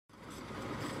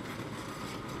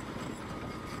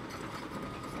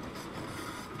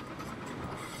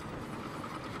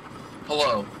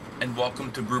Hello, and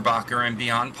welcome to Brubacher and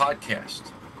Beyond podcast,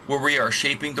 where we are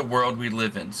shaping the world we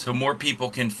live in so more people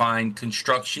can find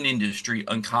construction industry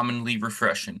uncommonly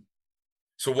refreshing.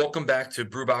 So welcome back to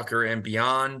Brubacher and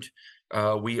Beyond.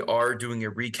 We are doing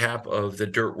a recap of the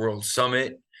DirtWorld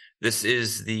Summit. This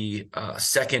is the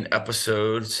second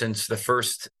episode since the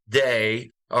first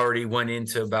day. Already went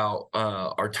into about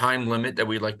our time limit that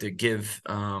we'd like to give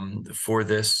for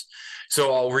this.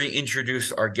 So I'll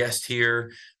reintroduce our guest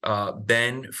here,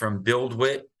 Ben from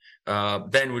BuildWitt.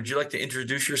 Ben, would you like to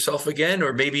introduce yourself again,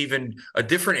 or maybe even a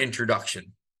different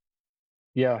introduction?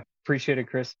 Yeah, appreciate it,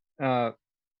 Chris. I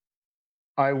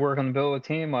work on the BuildWitt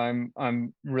team.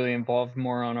 I'm really involved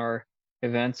more on our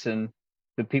events and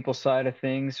the people side of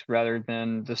things rather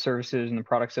than the services and the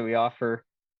products that we offer.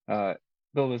 Uh,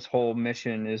 BuildWitt's whole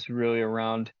mission is really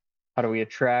around how do we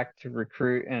attract,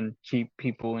 recruit, and keep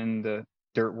people in the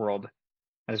dirt world,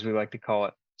 as we like to call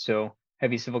it. So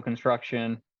heavy civil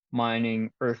construction,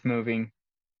 mining, earth moving,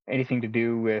 anything to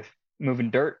do with moving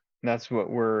dirt. That's what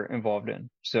we're involved in.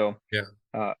 So Yeah.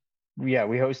 uh, yeah,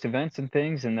 we host events and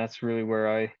things, and that's really where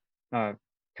I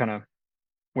kind of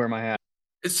wear my hat.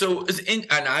 And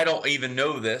I don't even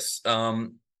know this.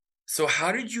 So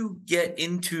how did you get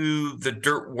into the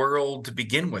dirt world to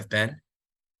begin with, Ben?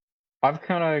 I've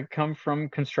kind of come from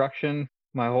construction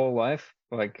my whole life.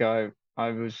 Like I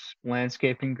was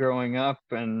landscaping growing up,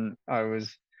 and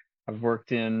I've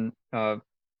worked in kind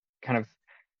of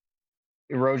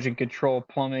erosion control,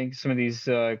 plumbing, some of these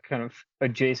kind of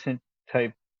adjacent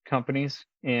type companies,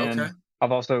 Okay. and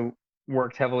I've also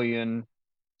worked heavily in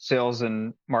sales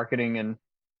and marketing and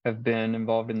have been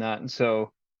involved in that. And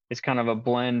so it's kind of a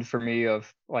blend for me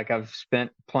of like I've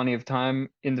spent plenty of time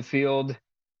in the field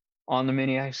on the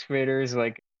mini excavators,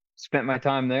 like spent my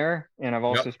time there, and I've Yep.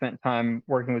 also spent time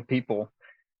working with people.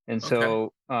 And Okay.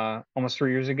 so almost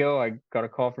 3 years ago, I got a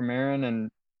call from Aaron,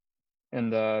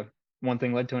 and one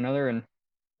thing led to another, and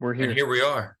we're And here. here we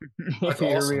are. That's Here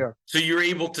we awesome. are. So you're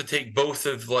able to take both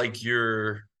of like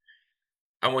your,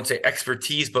 I won't say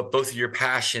expertise, but both of your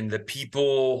passion, the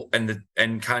people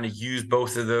and kind of use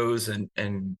both of those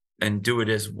and do it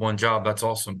as one job. That's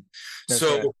awesome. That's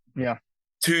right. So Yeah.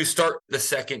 to start the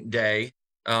second day,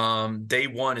 day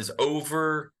one is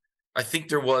over. I think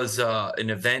there was an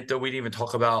event that we didn't even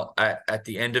talk about at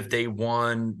the end of day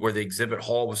one where the exhibit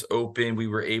hall was open. We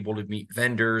were able to meet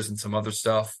vendors and some other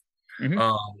stuff, Hmm.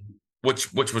 um,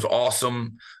 which was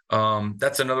awesome.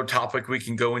 That's another topic we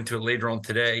can go into later on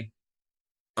today.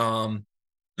 Um,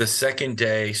 the second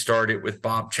day started with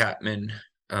Bob Chapman.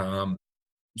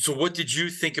 So what did you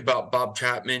think about Bob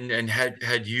Chapman, and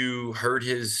had you heard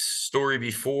his story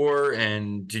before,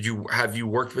 and have you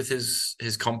worked with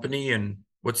his company, and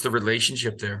what's the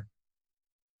relationship there?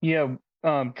 Yeah.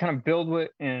 Kind of BuildWitt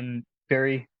and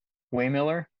Barry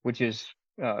Waymiller, which is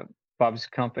uh, Bob's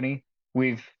company.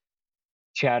 We've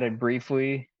chatted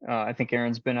briefly. I think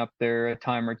Aaron's been up there a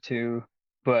time or two,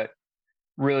 but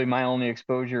really my only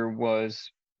exposure was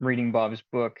reading Bob's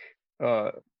book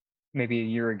uh, maybe a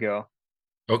year ago.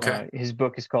 Okay. His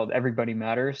book is called Everybody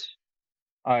Matters.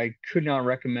 I could not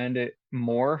recommend it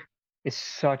more. It's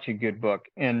such a good book.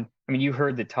 And I mean, you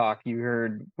heard the talk, you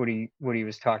heard what he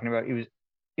was talking about.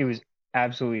 It was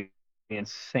absolutely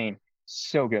insane.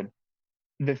 So good.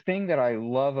 The thing that I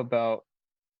love about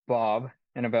Bob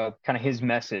and about kind of his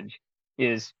message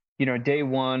is, day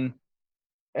one,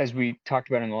 as we talked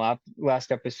about in the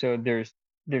last episode,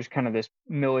 there's kind of this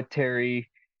military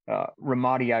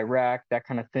Ramadi Iraq, that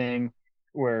kind of thing,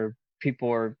 where people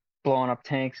are blowing up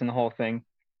tanks and the whole thing.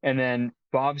 And then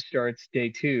Bob starts day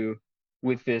two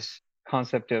with this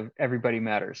concept of everybody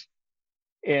matters.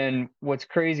 And what's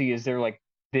crazy is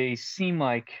they seem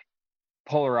like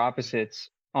polar opposites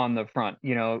on the front,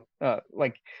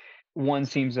 like one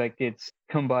seems like it's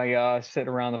kumbaya, sit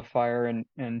around the fire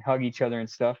and hug each other and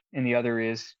stuff, and the other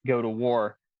is go to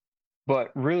war.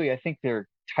 But really, I think they're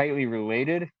tightly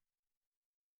related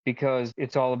because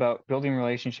it's all about building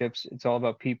relationships. It's all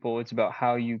about people. It's about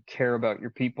how you care about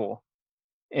your people.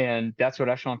 And that's what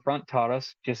Echelon Front taught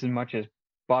us just as much as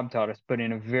Bob taught us, but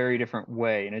in a very different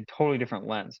way, in a totally different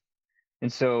lens.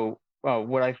 And so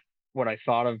what I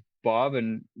thought of Bob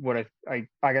and what I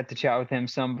got to chat with him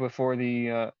some before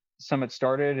the summit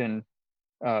started, and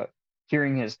uh,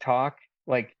 hearing his talk,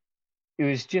 like it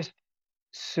was just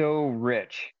so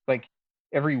rich. Like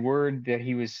every word that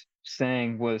he was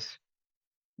saying was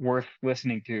worth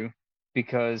listening to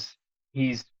because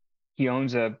he's he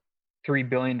owns a $3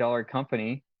 billion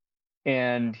company,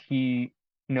 and he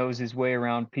knows his way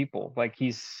around people. Like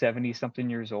he's 70 something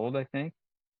years old, I think,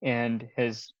 and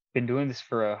has been doing this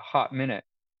for a hot minute.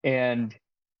 And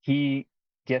he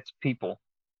gets people.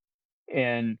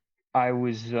 and I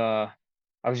was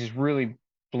just really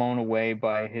blown away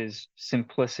by his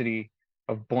simplicity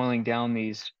of boiling down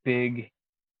these big,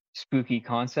 spooky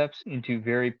concepts into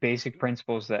very basic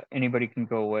principles that anybody can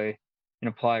go away and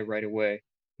apply right away.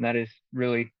 And that is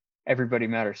really everybody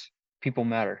matters. People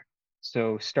matter.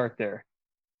 So start there.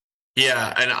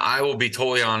 Yeah, and I will be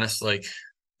totally honest, like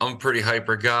I'm a pretty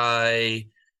hyper guy.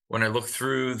 When I look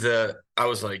through I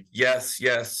was like, yes,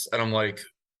 yes. And I'm like,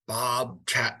 Bob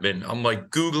Chapman. I'm like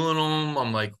Googling him.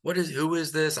 I'm like, who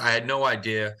is this? I had no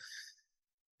idea.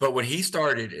 But when he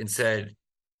started and said,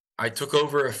 I took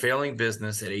over a failing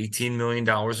business at $18 million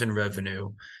in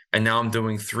revenue, and now I'm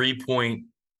doing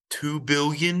 3.2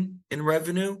 billion in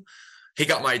revenue. He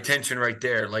got my attention right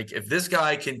there. Like, if this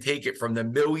guy can take it from the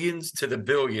millions to the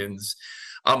billions,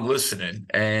 I'm listening.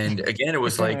 And again, it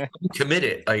was like, I'm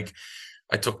committed. Like,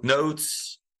 I took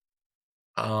notes.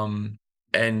 And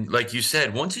like you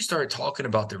said, once you started talking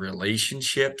about the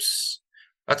relationships,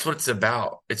 that's what it's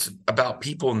about. It's about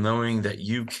people knowing that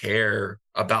you care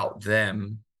about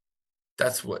them.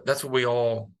 That's what we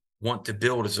all want to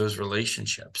build, is those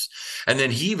relationships. And then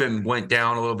he even went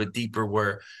down a little bit deeper,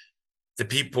 where the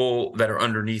people that are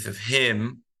underneath of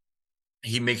him,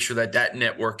 he makes sure that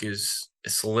network is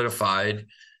solidified.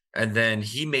 And then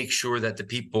he makes sure that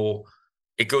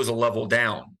it goes a level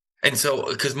down. And so,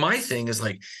 because my thing is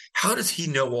like, how does he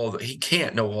know he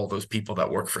can't know all those people that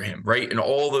work for him, right? In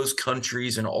all those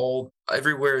countries and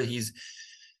everywhere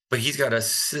but he's got a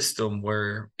system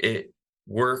where it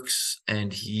works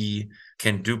and he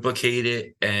can duplicate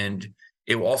it. And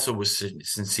it also was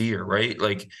sincere, right?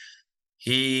 Like,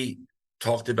 he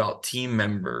talked about team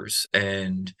members,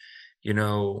 and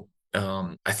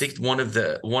I think one of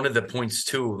the points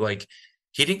too, like,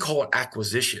 he didn't call it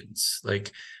acquisitions.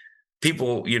 Like,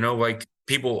 people,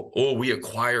 oh, we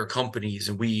acquire companies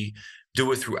and we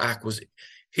do it through acquisition.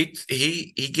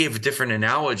 He gave a different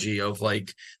analogy of,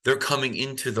 like, they're coming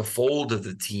into the fold of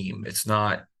the team. It's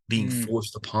not being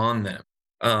forced upon them.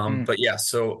 But yeah,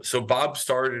 so Bob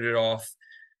started it off.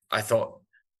 I thought,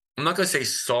 I'm not going to say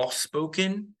soft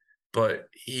spoken, but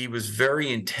he was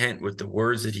very intent with the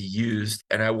words that he used.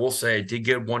 And I will say, I did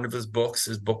get one of his books.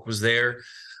 His book was there.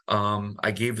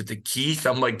 I gave it to Keith.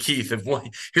 I'm like, Keith,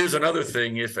 here's another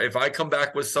thing. If I come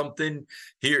back with something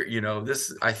here,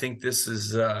 I think this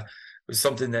is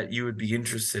something that you would be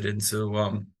interested in.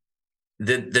 So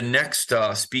the next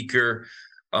speaker,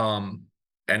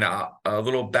 and a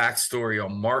little backstory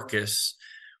on Marcus.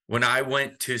 When I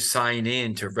went to sign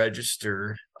in to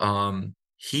register,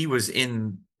 he was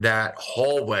in that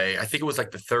hallway. I think it was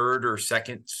like the third or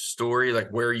second story, like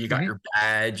where you got your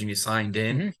badge and you signed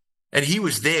in. And he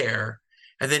was there.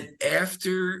 And then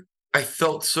after, I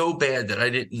felt so bad that I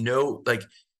didn't know, like,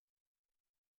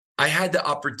 I had the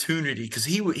opportunity, because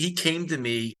he came to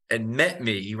me and met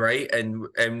me, right?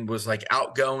 And was like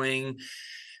outgoing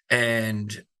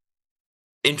and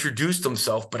introduced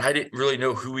himself, but I didn't really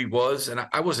know who he was. And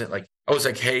I wasn't like, I was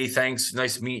like, hey, thanks,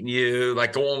 nice meeting you,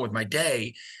 like, go on with my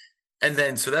day. And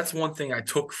then, so that's one thing I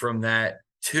took from that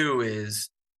too, is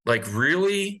like,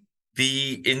 really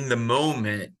be in the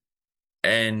moment.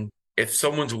 And if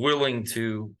someone's willing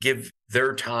to give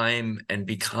their time and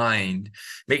be kind,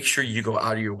 make sure you go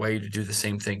out of your way to do the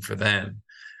same thing for them.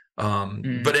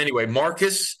 But anyway,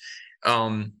 Marcus,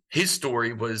 his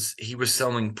story was, he was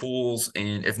selling pools.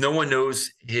 And if no one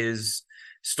knows his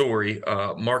story,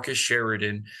 Marcus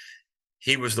Sheridan,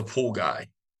 he was the pool guy.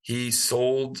 He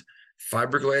sold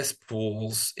fiberglass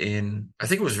pools in, I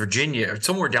think it was Virginia or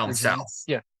somewhere down south.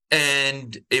 Yeah.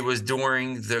 And it was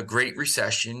during the Great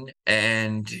Recession,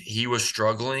 and he was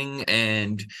struggling,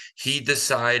 and he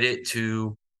decided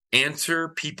to answer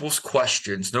people's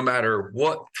questions, no matter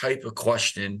what type of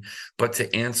question, but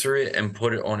to answer it and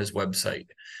put it on his website.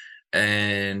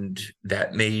 And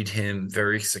that made him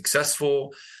very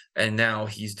successful. And now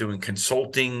he's doing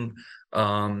consulting.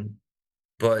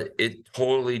 But it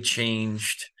totally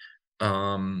changed,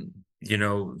 the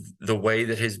way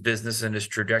that his business and his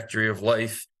trajectory of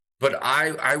life. But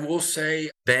I will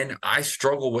say, Ben, I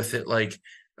struggle with it. Like,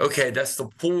 okay, that's the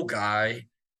pool guy.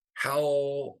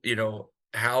 How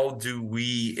do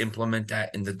we implement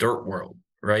that in the dirt world,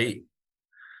 right?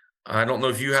 I don't know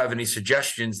if you have any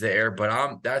suggestions there,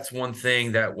 but that's one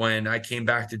thing that when I came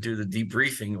back to do the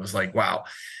debriefing, it was like, wow,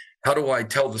 how do I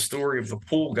tell the story of the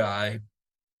pool guy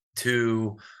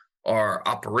to our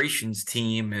operations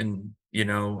team, and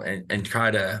and try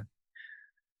to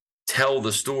tell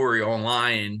the story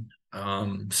online.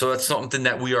 So that's something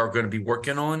that we are going to be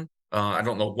working on. I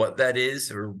don't know what that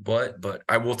is or what, but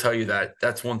I will tell you that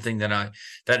that's one thing that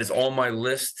is on my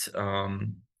list.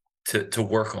 to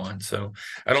work on. So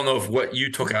I don't know if what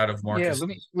you took out of Yeah, Marcus.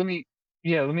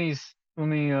 let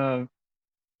me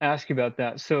ask you about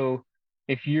that. So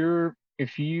if you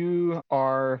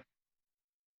are,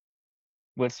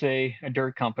 let's say, a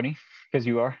dirt company, because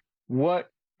you are, what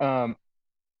um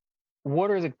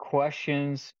what are the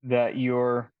questions that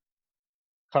your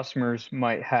customers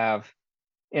might have?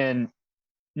 And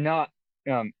not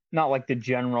not like the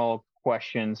general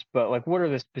questions, but like what are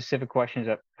the specific questions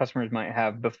that customers might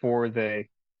have before they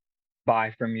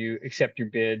buy from you, accept your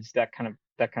bids, that kind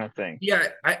of thing? Yeah,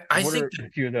 What are a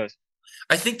few of those?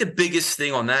 I think the biggest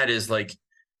thing on that is like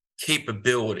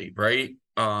capability, right?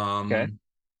 Okay.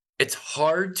 It's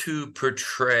hard to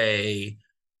portray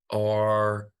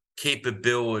our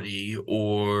capability,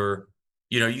 or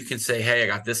you can say, hey, I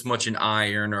got this much in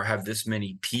iron or have this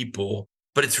many people,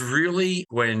 but it's really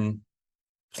when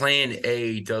plan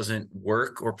A doesn't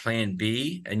work, or plan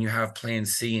B, and you have plan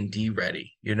C and D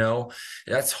ready,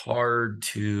 that's hard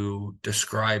to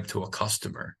describe to a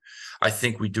customer. I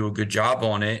think we do a good job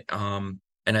on it. And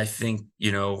I think,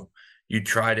 you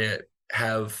try to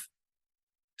have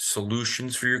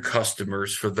solutions for your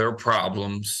customers for their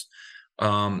problems,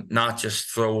 not just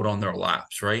throw it on their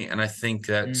laps, right? And I think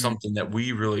that's Mm, something that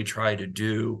we really try to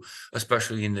do,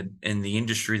 especially in the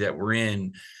industry that we're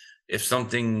in.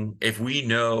 If we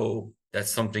know that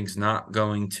something's not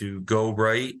going to go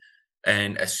right,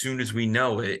 and as soon as we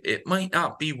know it, it might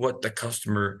not be what the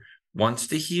customer wants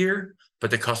to hear,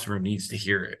 but the customer needs to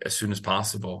hear it as soon as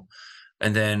possible.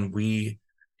 And then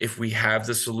if we have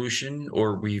the solution,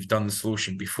 or we've done the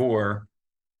solution before,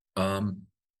 um,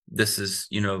 this is,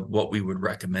 what we would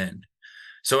recommend.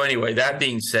 So anyway, that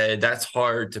being said, that's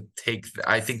hard to take.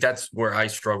 I think that's where I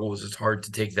struggle, is it's hard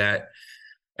to take that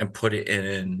and put it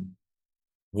in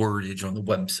wordage on the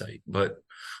website, but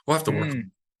we'll have to work on mm, it,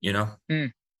 you know?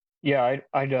 mm. Yeah,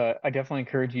 I definitely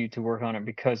encourage you to work on it,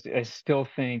 because I still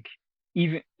think,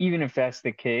 even if that's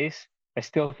the case, I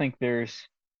still think there's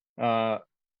uh,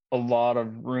 a lot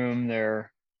of room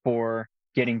there for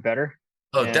getting better,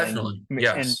 Oh, and definitely. m-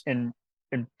 Yes.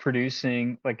 and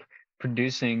producing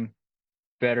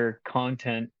better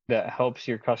content that helps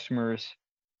your customers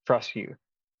trust you.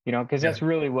 Because Yeah. that's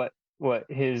really what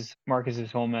his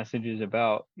Marcus's whole message is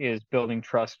about, is building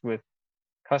trust with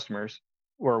customers,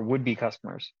 or would be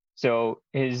customers. So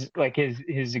his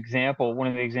example, one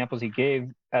of the examples he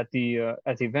gave at the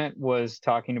event, was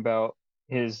talking about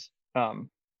his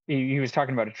he was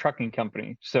talking about a trucking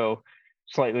company. So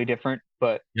slightly different,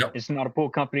 but Yep. it's not a pool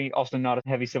company, also not a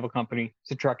heavy civil company,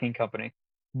 it's a trucking company.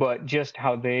 But just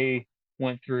how they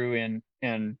went through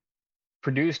and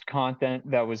produced content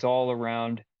that was all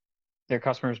around their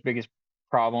customers' biggest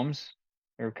problems,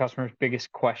 their customers'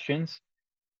 biggest questions.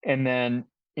 And then,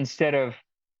 instead of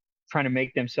trying to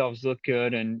make themselves look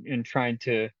good, and trying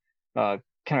to uh,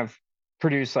 kind of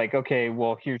produce, like, okay,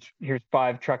 well, here's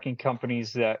five trucking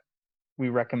companies that we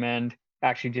recommend.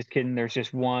 Actually, just kidding. There's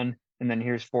just one, and then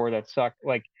here's four that suck.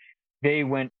 Like, they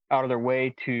went out of their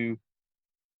way to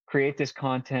create this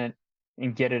content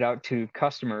and get it out to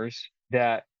customers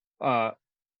that uh,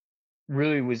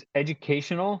 really was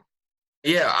educational.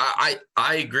 Yeah,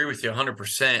 I agree with you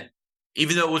 100%.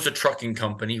 Even though it was a trucking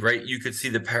company, right? You could see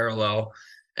the parallel,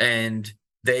 and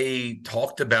they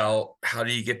talked about how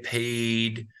do you get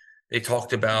paid. They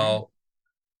talked Hmm. about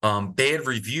bad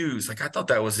reviews. Like, I thought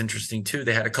that was interesting too.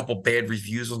 They had a couple bad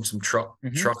reviews on some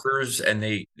Hmm. truckers, and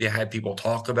they had people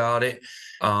talk about it.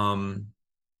 Um,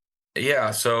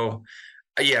 yeah, so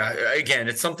yeah, again,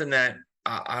 it's something that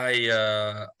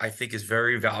I think is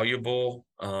very valuable.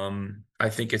 I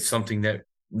think it's something that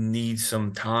needs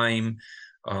some time,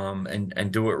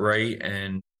 and do it right.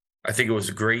 And I think it was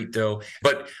great though.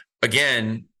 But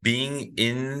again, being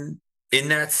in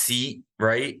that seat,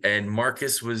 right? And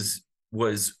Marcus was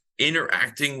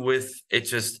interacting with it,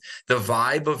 just the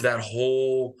vibe of that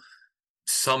whole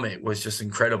summit was just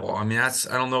incredible. I mean, I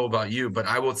don't know about you, but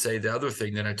I would say the other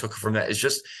thing that I took from that is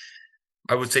just,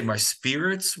 I would say my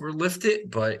spirits were lifted,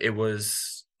 but it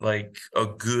was like a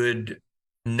good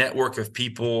network of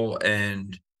people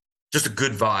and just a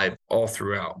good vibe all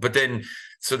throughout. But then,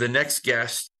 so the next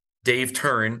guest, Dave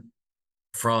Turin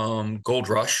from Gold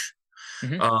Rush,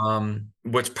 Hmm.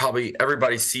 which probably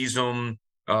everybody sees him.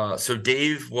 So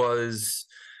Dave was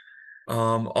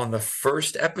on the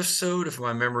first episode, if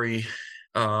my memory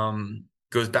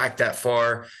goes back that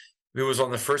far. It was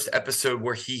on the first episode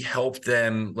where he helped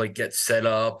them like get set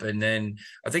up, and then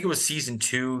I think it was season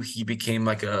 2. He became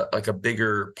like a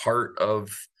bigger part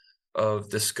of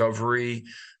Discovery.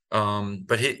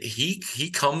 But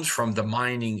he comes from the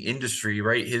mining industry,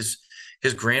 right? His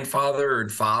grandfather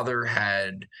and father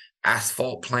had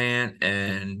asphalt plant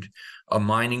and a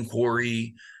mining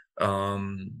quarry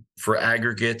for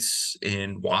aggregates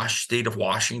in state of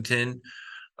Washington.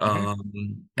 Hmm. My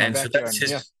And so backyard.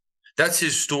 Yeah. that's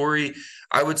his story.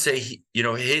 I would say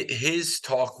his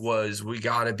talk was, we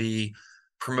got to be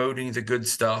promoting the good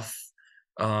stuff.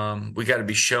 We got to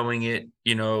be showing it.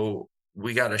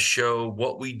 We got to show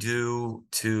what we do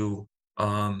to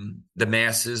the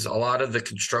masses. A lot of the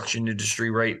construction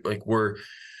industry, right? Like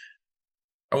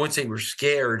I wouldn't say we're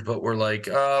scared, but we're like,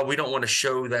 we don't want to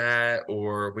show that,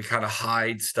 or we kind of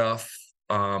hide stuff.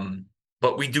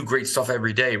 But we do great stuff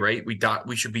every day, right?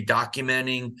 We should be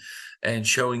documenting and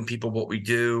showing people what we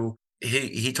do.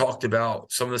 He talked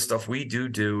about some of the stuff we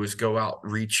do is go out,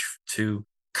 reach to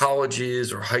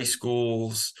colleges or high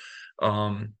schools.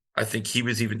 I think he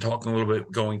was even talking a little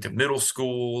bit going to middle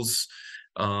schools.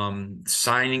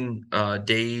 Signing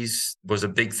days was a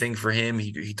big thing for him.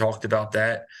 He talked about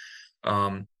that.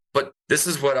 But this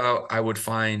is what I would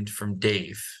find from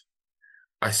Dave.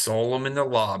 I saw him in the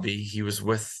lobby. He was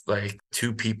with like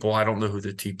two people. I don't know who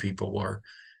the two people were.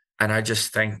 And I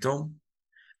just thanked him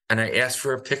and I asked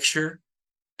for a picture.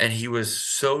 And he was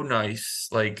so nice,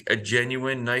 like a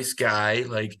genuine nice guy.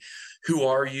 Like, who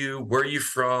are you? Where are you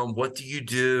from? What do you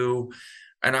do?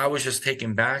 And I was just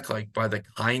taken back, like, by the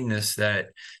kindness that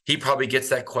he probably gets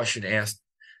that question asked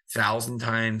 1,000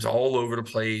 times all over the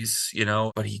place,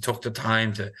 but he took the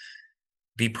time to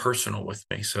be personal with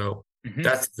me. So Hmm.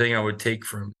 that's the thing I would take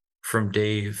from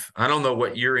Dave. I don't know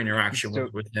what your He's interaction was so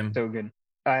with him. so good.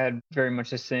 I had very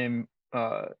much the same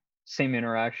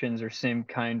interactions or same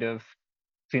kind of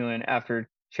feeling after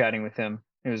chatting with him.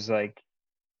 It was like,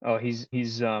 oh, he's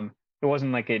it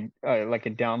wasn't like a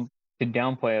down to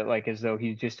downplay it like as though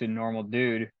he's just a normal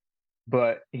dude,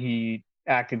 but he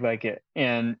acted like it,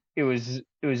 and it was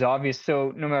obvious.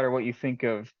 So no matter what you think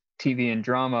of TV and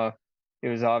drama, it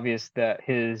was obvious that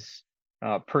his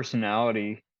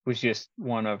personality was just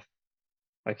one of,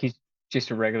 like, he's just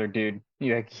a regular dude.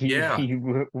 Like Yeah,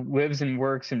 lives and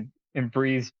works and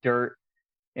breathes dirt,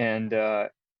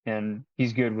 and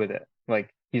he's good with it. Like,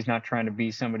 he's not trying to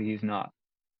be somebody he's not.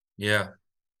 yeah.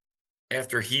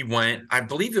 After he went, I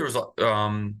believe there was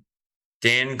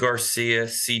Dan Garcia,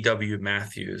 C.W.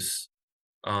 Matthews,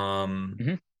 um,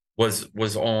 Hmm.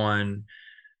 was on,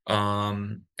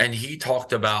 and he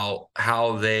talked about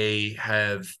how they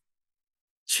have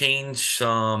changed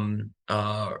some.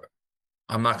 I'm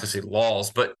not going to say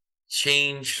laws, but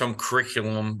change some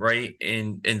curriculum, right?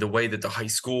 In the way that the high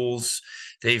schools,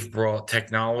 they've brought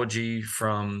technology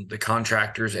from the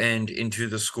contractors and into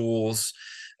the schools.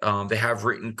 They have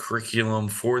written curriculum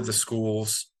for the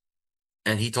schools,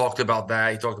 and he talked about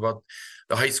that. He talked about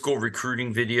the high school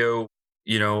recruiting video,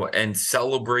 and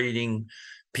celebrating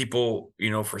people,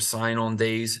 for sign-on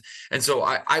days. And so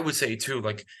I would say too,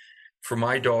 like, for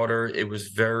my daughter, it was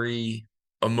very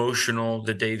emotional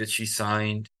the day that she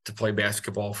signed to play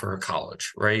basketball for her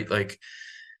college, right? Like,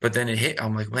 but then it hit,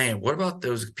 I'm like, man, what about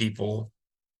those people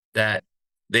that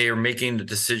they are making the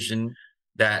decision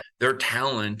that their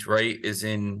talent, right, is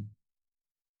in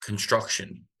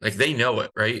construction? Like, they know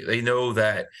it, right? They know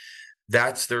that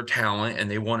that's their talent and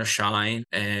they want to shine,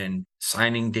 and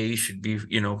signing day should be,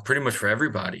 pretty much for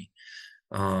everybody.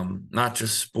 Not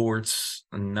just sports,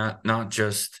 and not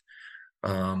just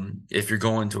if you're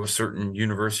going to a certain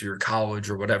university or college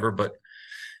or whatever. But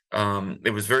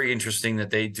it was very interesting that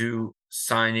they do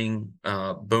signing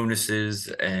bonuses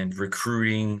and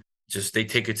recruiting. Just they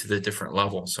take it to the different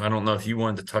level. So I don't know if you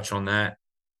wanted to touch on that.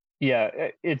 Yeah,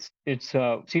 it's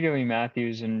CW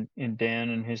Matthews and Dan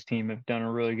and his team have done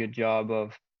a really good job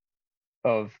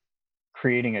of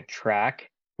creating a track,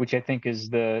 which I think is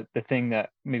the thing that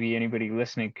maybe anybody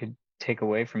listening could take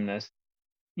away from this.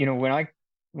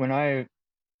 When I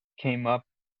came up,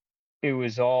 it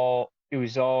was all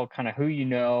kind of who you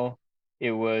know.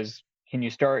 It was, can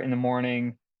you start in the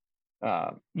morning?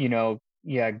 Yeah,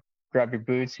 grab your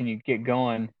boots and you get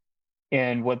going.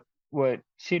 And what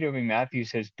CW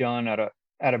Matthews has done at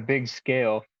a big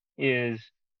scale is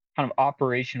kind of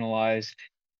operationalized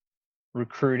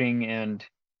recruiting and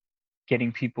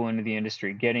getting people into the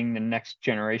industry, getting the next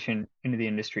generation into the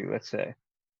industry, let's say.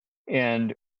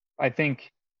 And I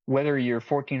think whether you're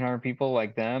 1,400 people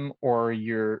like them, or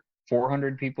you're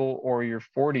 400 people, or you're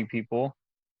 40 people,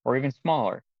 or even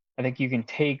smaller, I think you can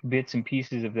take bits and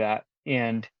pieces of that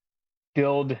and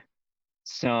build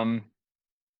some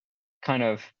kind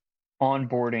of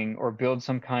onboarding, or build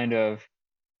some kind of,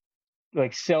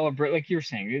 like, celebrate, like you're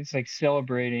saying, it's like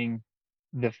celebrating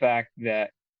the fact that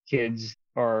kids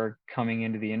are coming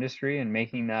into the industry and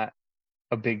making that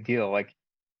a big deal. Like,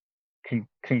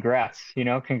 congrats,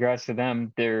 congrats to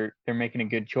them. They're making a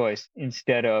good choice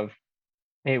instead of,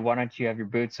 hey, why don't you have your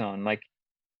boots on? Like,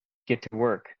 get to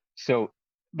work. So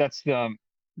that's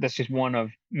that's just one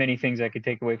of many things I could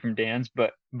take away from Dan's,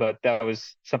 but that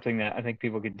was something that I think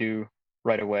people could do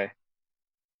right away.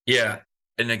 Yeah.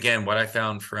 And again, what I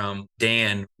found from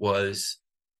Dan was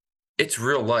it's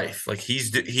real life. Like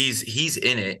he's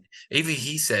in it. Even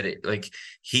he said it. Like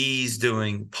he's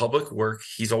doing public work.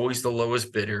 He's always the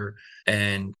lowest bidder,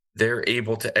 and they're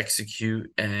able to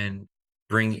execute and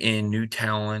bring in new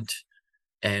talent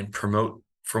and promote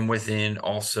from within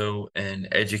also, and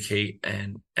educate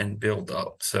and build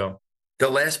up. So the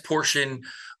last portion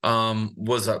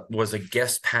was a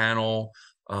guest panel.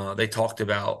 They talked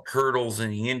about hurdles in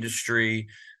the industry.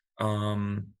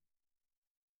 Um,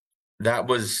 that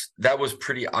was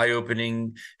pretty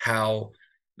eye-opening how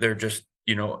they're just,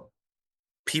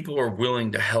 people are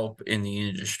willing to help in the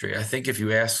industry. I think if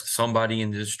you ask somebody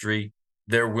in the industry,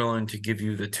 they're willing to give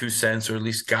you the 2 cents or at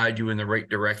least guide you in the right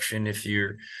direction if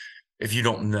you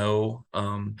don't know.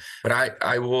 But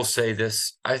I will say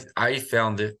this, I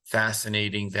found it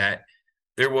fascinating that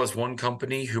there was one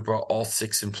company who brought all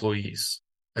 6 employees,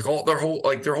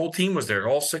 like their whole team was there,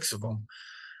 all 6 of them.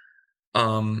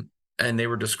 Um, and they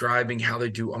were describing how they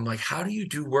do. I'm like, how do you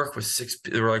do work with 6?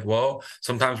 They were like, well,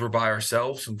 sometimes we're by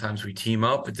ourselves, sometimes we team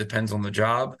up. It depends on the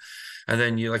job. And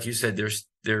then like you said,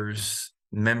 there's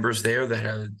members there that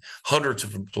have hundreds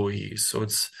of employees. So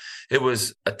it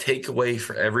was a takeaway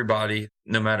for everybody,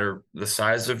 no matter the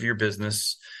size of your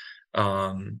business,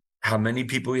 how many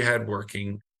people you had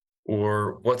working,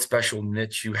 or what special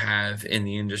niche you have in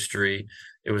the industry.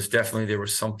 It was definitely, there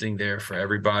was something there for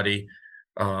everybody.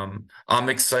 I'm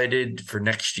excited for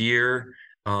next year.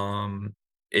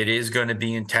 It is going to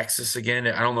be in Texas again.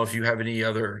 I don't know if you have any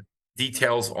other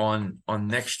details on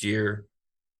next year.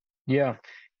 Yeah.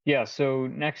 Yeah. So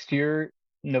next year,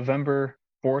 November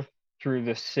 4th through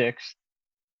the 6th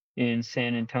in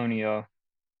San Antonio,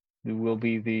 there will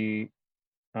be the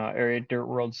Area Dirt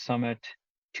World Summit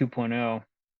 2.0,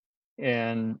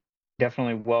 and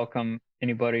definitely welcome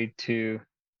anybody to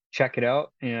check it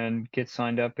out and get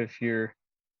signed up if you're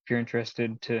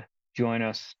interested to join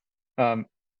us.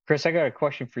 Chris, I got a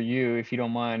question for you, if you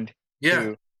don't mind, Yeah,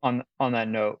 too, on that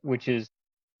note, which is,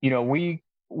 we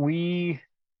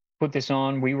put this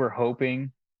on. We were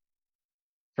hoping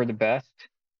for the best.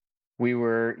 We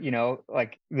were,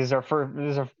 like, this is our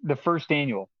first, the first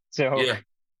annual. So yeah.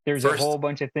 there's a whole First,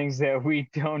 bunch of things that we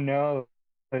don't know.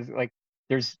 'Cause, like,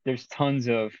 there's tons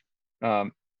of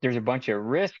there's a bunch of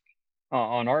risk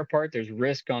on our part. There's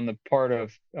risk on the part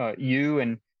of you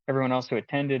and everyone else who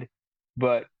attended.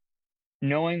 But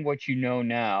knowing what you know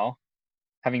now,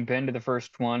 having been to the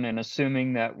first one, and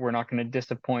assuming that we're not going to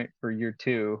disappoint for year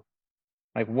two,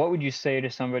 like, what would you say to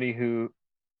somebody who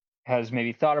has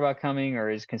maybe thought about coming or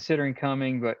is considering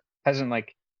coming but hasn't,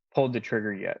 like, pulled the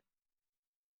trigger yet?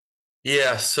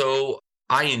 yeah. So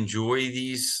I enjoy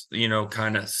these,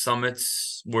 kind of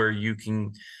summits where you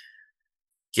can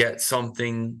get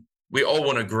something. We all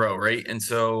want to grow, right? And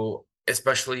so,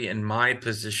 especially in my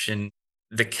position,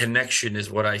 the connection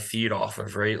is what I feed off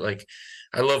of, right? Like,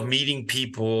 I love meeting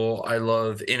people, I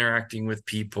love interacting with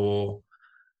people.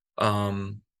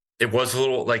 Um, it was a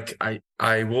little, like,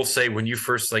 I will say, when you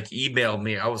first like emailed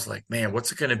me, I was like, man,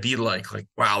 what's it going to be like? Like,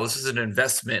 wow, this is an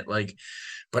investment. Like,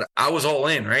 but I was all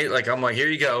in, right? Like, I'm like, here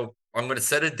you go. I'm going to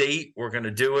set a date. We're going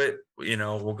to do it.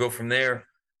 We'll go from there.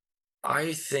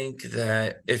 I think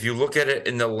that if you look at it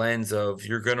in the lens of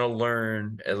you're going to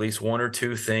learn at least 1 or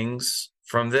 2 things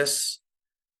from this,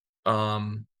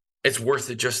 um, it's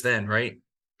worth it just then, right?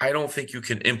 I don't think you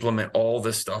can implement all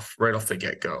this stuff right off the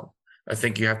get go. I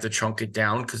think you have to chunk it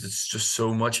down because it's just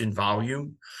so much in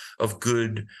volume of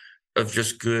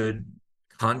just good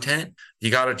content. You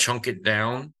got to chunk it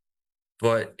down,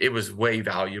 but it was way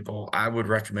valuable. I would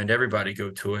recommend everybody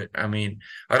go to it. I mean,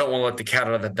 I don't want to let the cat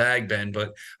out of the bag, Ben,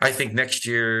 but I think next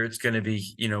year it's going to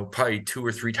be, probably 2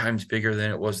 or 3 times bigger than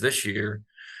it was this year.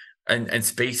 And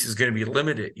space is going to be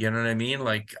limited. You know what I mean?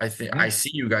 Like, I think I Mhm.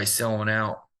 see you guys selling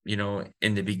out,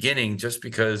 in the beginning, just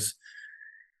because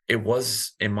it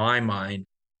was, in my mind,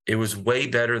 it was way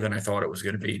better than I thought it was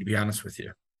going to be honest with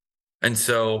you. And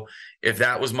so if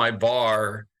that was my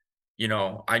bar,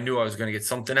 I knew I was going to get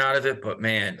something out of it. But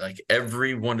man, like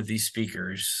every one of these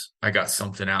speakers, I got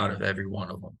something out of every one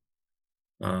of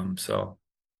them. So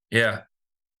yeah,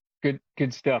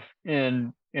 Good stuff.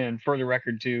 And for the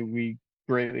record too, we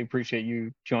greatly appreciate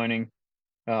you joining.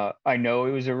 I know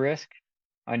it was a risk.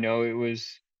 I know it was,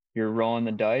 you're rolling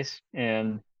the dice,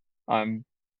 and I'm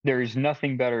there's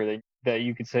nothing better that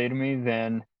you could say to me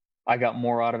than, I got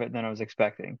more out of it than I was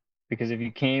expecting. Because if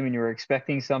you came and you were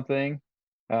expecting something,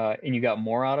 and you got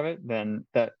more out of it, then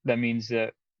that means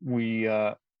that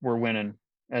we're winning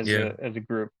as Yeah. a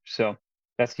group. So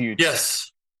that's huge.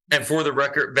 Yes. And for the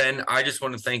record, Ben, I just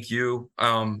want to thank you.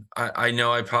 I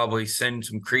know I probably send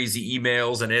some crazy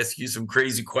emails and ask you some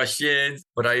crazy questions,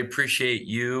 but I appreciate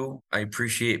you. I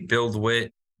appreciate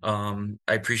BuildWitt. I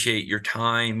appreciate your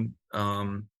time.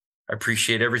 I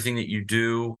appreciate everything that you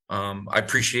do. I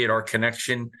appreciate our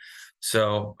connection.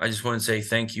 So I just want to say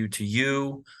thank you to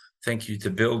you. Thank you to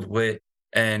BuildWitt.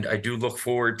 And I do look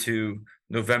forward to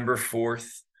November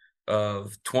 4th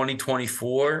of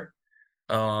 2024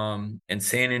 in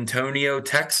San Antonio,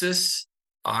 Texas.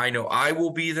 I know I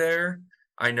will be there.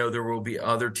 I know there will be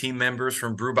other team members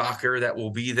from Brubacher that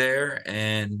will be there,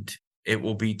 and it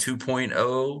will be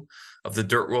 2.0 of the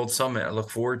DirtWorld Summit. I look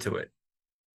forward to it.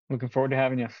 Looking forward to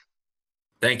having you.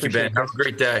 Thank you, Appreciate Ben. it, Have Chris. a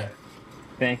great day.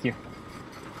 Thank you.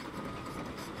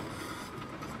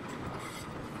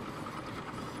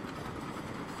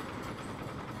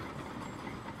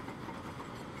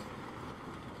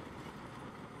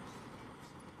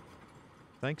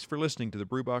 Thanks for listening to the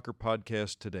Brubacher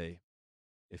podcast today.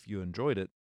 If you enjoyed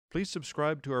it, please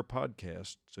subscribe to our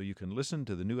podcast so you can listen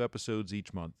to the new episodes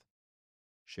each month.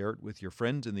 Share it with your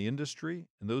friends in the industry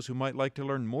and those who might like to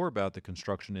learn more about the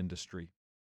construction industry.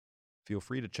 Feel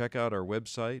free to check out our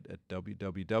website at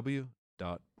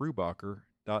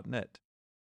www.brubacher.net.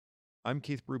 I'm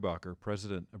Keith Brubacher,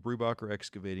 president of Brubacher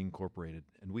Excavating Incorporated,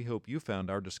 and we hope you found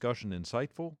our discussion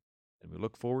insightful, and we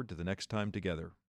look forward to the next time together.